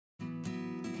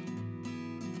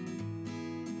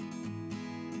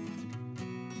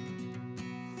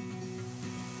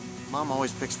Mom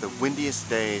always picks the windiest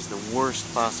days, the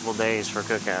worst possible days for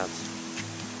cookouts.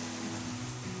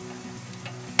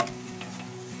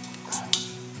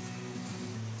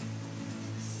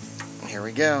 Here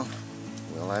we go.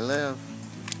 Will I live?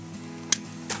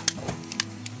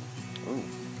 Ooh,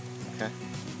 okay.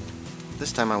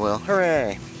 This time I will.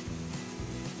 Hooray!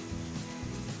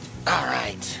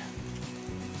 Alright.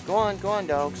 Go on,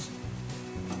 dogs.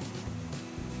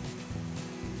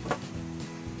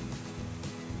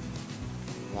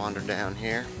 Wander down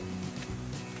here.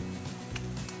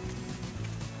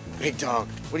 Big dog,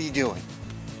 what are you doing?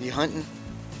 Are you hunting?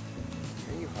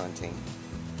 Are you hunting?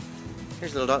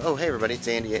 Here's a little dog. Oh, hey everybody, it's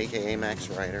Andy, aka Max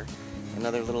Ryder.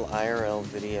 Another little IRL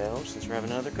video since we're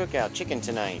having another cookout chicken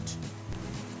tonight.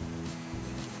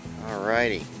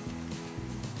 Alrighty.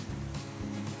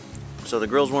 So the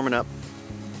grill's warming up.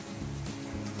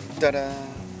 Ta-da!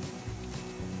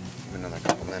 Give it another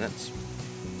couple minutes.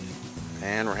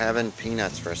 And we're having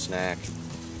peanuts for a snack.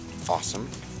 Awesome.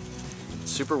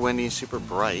 It's super windy, super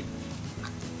bright.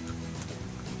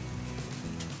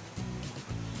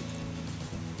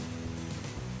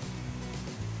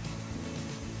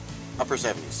 Upper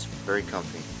 70s. Very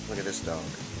comfy. Look at this dog.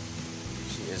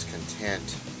 She is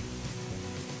content.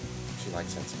 She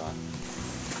likes that spot.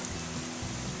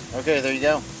 Okay, there you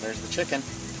go. There's the chicken.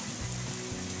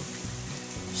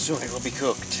 Soon it will be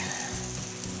cooked.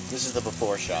 This is the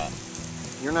before shot.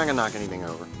 You're not gonna knock anything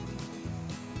over.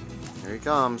 Here he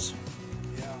comes.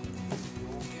 Yeah.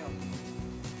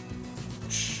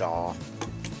 Shaw.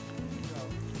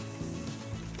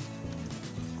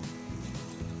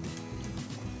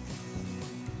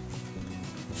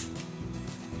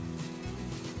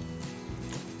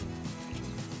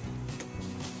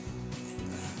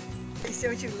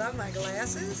 Don't you love my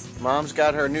glasses? Mom's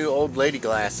got her new old lady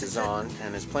glasses on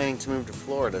and is planning to move to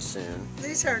Florida soon.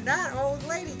 These are not old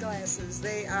lady glasses.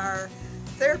 They are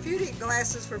therapeutic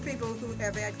glasses for people who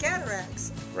have had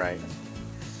cataracts. Right.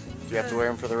 Do you have to wear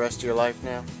them for the rest of your life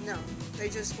now? No. They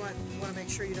just want to make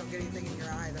sure you don't get anything in your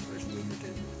eye the first week or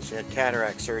two. She had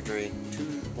cataract surgery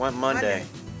Monday,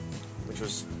 which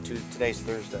was today's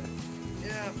Thursday.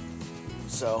 Yeah.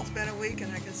 So. It's been a week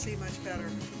and I can see much better.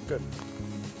 Good.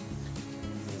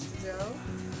 Mr. Joe?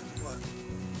 What?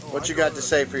 Oh, What you got to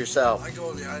say for yourself? I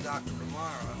go to the eye doctor tomorrow.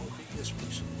 I hope he gives me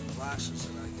some glasses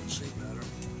and I can see better.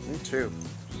 Me too.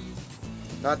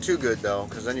 Not too good though,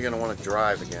 because then you're going to want to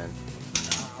drive again.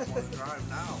 I want to drive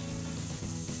now.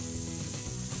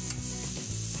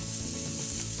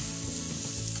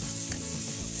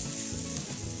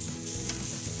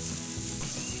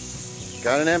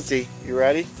 Got an empty. You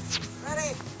ready?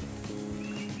 Ready?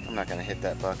 I'm not going to hit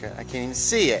that bucket. I can't even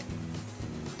see it.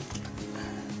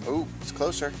 Ooh, it's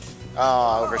closer.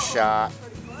 Oh, overshot.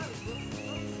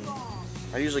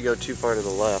 I usually go too far to the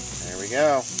left. There we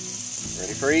go.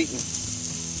 Ready for eating.